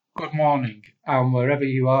Good morning, and wherever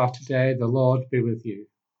you are today, the Lord be with you.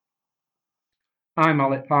 I'm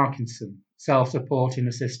Alec Parkinson, self-supporting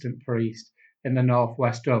assistant priest in the North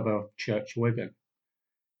West of Church Wigan.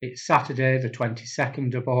 It's Saturday the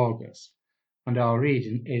 22nd of August, and our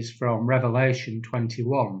reading is from Revelation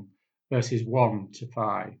 21, verses 1 to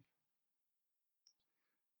 5.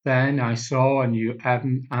 Then I saw a new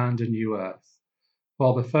heaven and a new earth,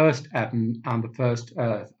 for the first heaven and the first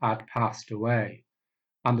earth had passed away,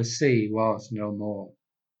 and the sea was no more.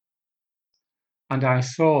 And I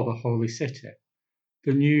saw the holy city,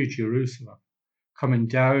 the new Jerusalem, coming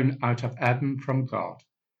down out of heaven from God,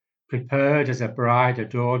 prepared as a bride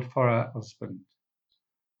adored for her husband.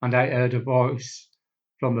 And I heard a voice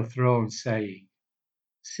from the throne saying,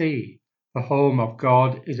 See, the home of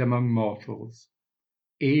God is among mortals.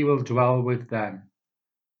 He will dwell with them.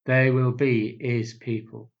 They will be his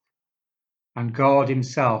people. And God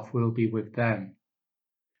himself will be with them.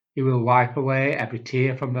 He will wipe away every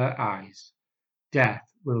tear from their eyes. Death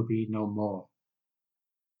will be no more.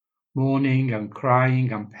 Mourning and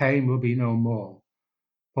crying and pain will be no more,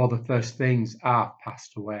 for the first things are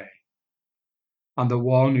passed away. And the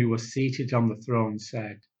one who was seated on the throne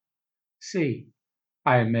said, See,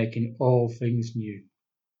 I am making all things new.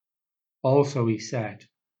 Also he said,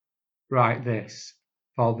 Write this,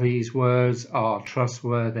 for these words are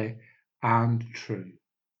trustworthy and true.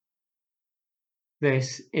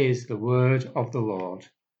 This is the word of the Lord.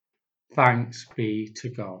 Thanks be to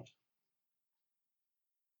God.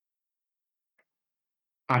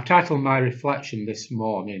 I've titled my reflection this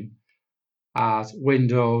morning as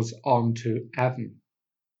Windows onto Heaven.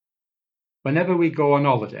 Whenever we go on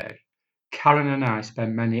holiday, Karen and I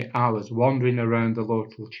spend many hours wandering around the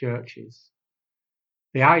local churches.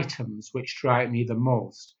 The items which strike me the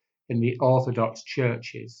most in the Orthodox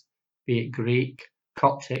churches, be it Greek,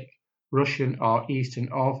 Coptic, Russian or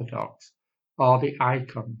Eastern Orthodox, are the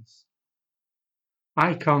icons.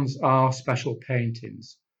 Icons are special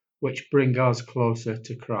paintings which bring us closer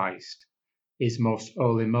to Christ, His Most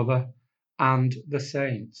Holy Mother, and the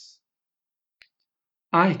saints.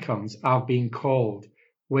 Icons have been called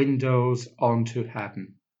windows onto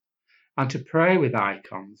heaven, and to pray with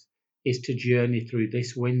icons is to journey through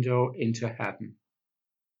this window into heaven.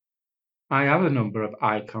 I have a number of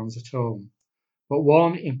icons at home, but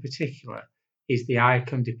one in particular is the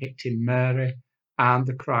icon depicting Mary and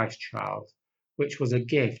the Christ child, which was a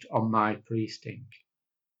gift on my priesting.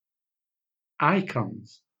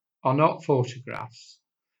 Icons are not photographs,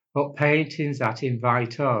 but paintings that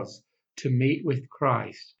invite us to meet with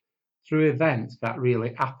Christ through events that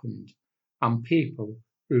really happened and people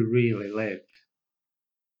who really lived.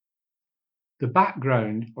 The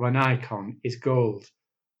background of an icon is gold,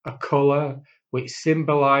 a colour which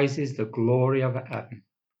symbolises the glory of heaven.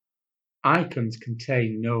 Icons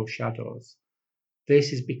contain no shadows.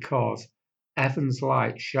 This is because heaven's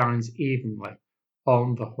light shines evenly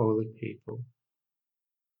on the holy people.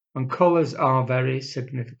 And colours are very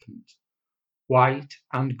significant. White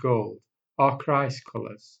and gold are Christ's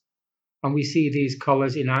colours, and we see these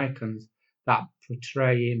colours in icons that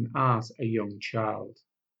portray him as a young child.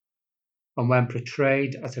 And when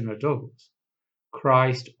portrayed as an adult,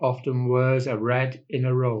 Christ often wears a red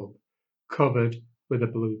inner robe covered with a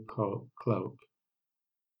blue cloak.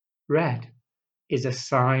 Red is a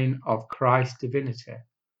sign of Christ's divinity,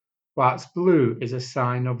 whilst blue is a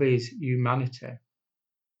sign of his humanity.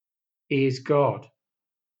 He is God,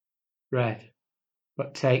 red,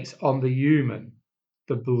 but takes on the human,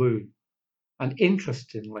 the blue. And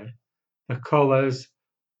interestingly, the colours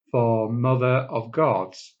for Mother of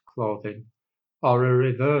God's clothing are a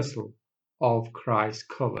reversal of Christ's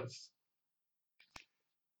colours.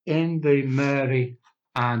 In the Mary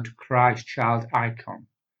and Christ child icon,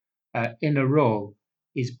 inner robe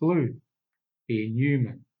is blue, being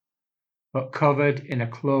human, but covered in a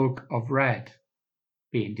cloak of red,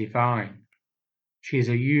 being divine. She is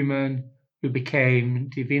a human who became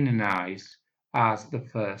divinized as the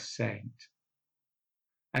first saint.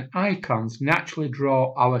 And icons naturally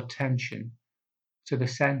draw our attention to the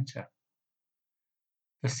centre.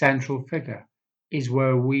 The central figure is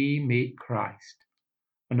where we meet Christ,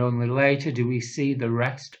 and only later do we see the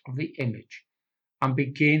rest of the image and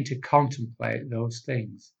begin to contemplate those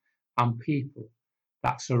things and people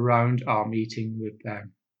that surround our meeting with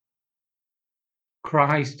them.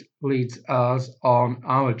 Christ leads us on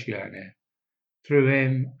our journey. Through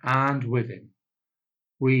him and with him,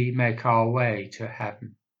 we make our way to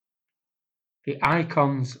heaven. The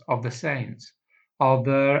icons of the saints are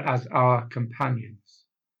there as our companions,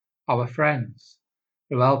 our friends,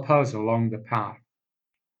 who help us along the path.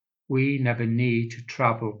 We never need to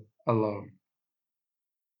travel alone.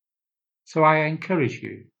 So I encourage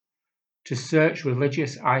you to search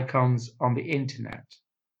religious icons on the internet,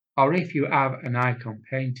 or if you have an icon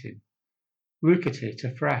painting, look at it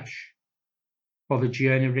afresh, for the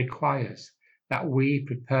journey requires that we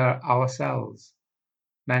prepare ourselves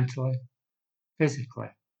mentally,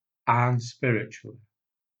 physically, and spiritually.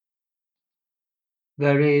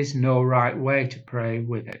 There is no right way to pray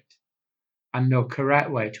with it, and no correct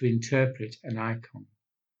way to interpret an icon.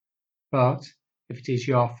 But if it is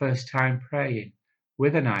your first time praying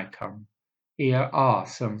with an icon, here are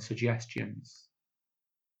some suggestions.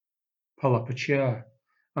 Pull up a chair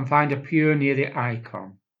and find a pew near the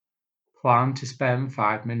icon. Plan to spend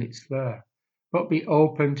 5 minutes there, but be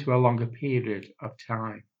open to a longer period of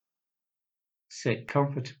time. Sit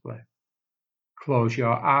comfortably. Close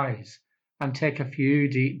your eyes and take a few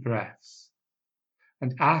deep breaths,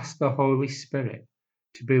 and ask the Holy Spirit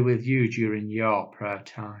to be with you during your prayer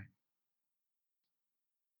time.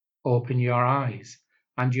 Open your eyes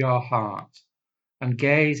and your heart and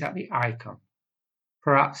gaze at the icon,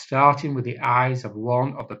 perhaps starting with the eyes of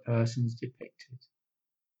one of the persons depicted.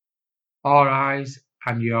 Our eyes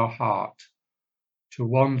and your heart to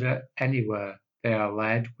wander anywhere they are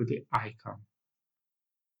led with the icon.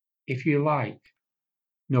 If you like,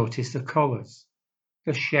 notice the colours,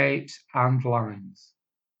 the shapes and lines,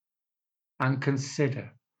 and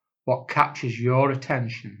consider what captures your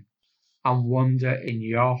attention and wonder in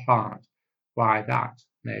your heart why that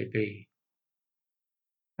may be.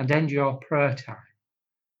 And end your prayer time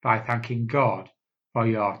by thanking God for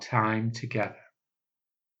your time together.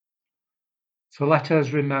 So let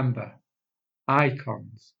us remember,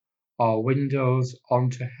 icons are windows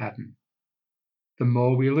onto heaven. The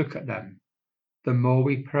more we look at them, the more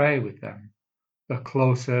we pray with them, the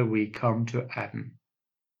closer we come to heaven.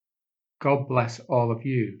 God bless all of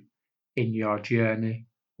you in your journey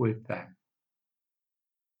with them.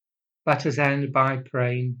 Let us end by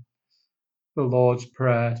praying the Lord's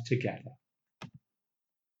Prayer together.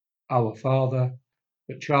 Our Father,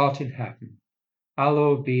 which art in heaven,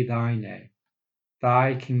 hallowed be thy name.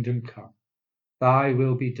 Thy kingdom come, thy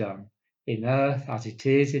will be done, in earth as it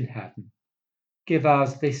is in heaven. Give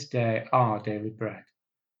us this day our daily bread,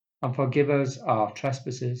 and forgive us our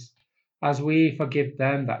trespasses, as we forgive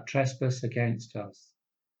them that trespass against us.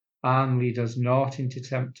 And lead us not into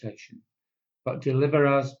temptation, but deliver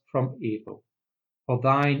us from evil. For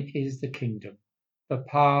thine is the kingdom, the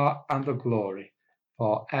power, and the glory,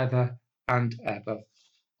 for ever and ever.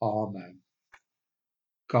 Amen.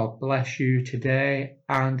 God bless you today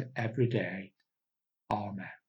and every day. Amen.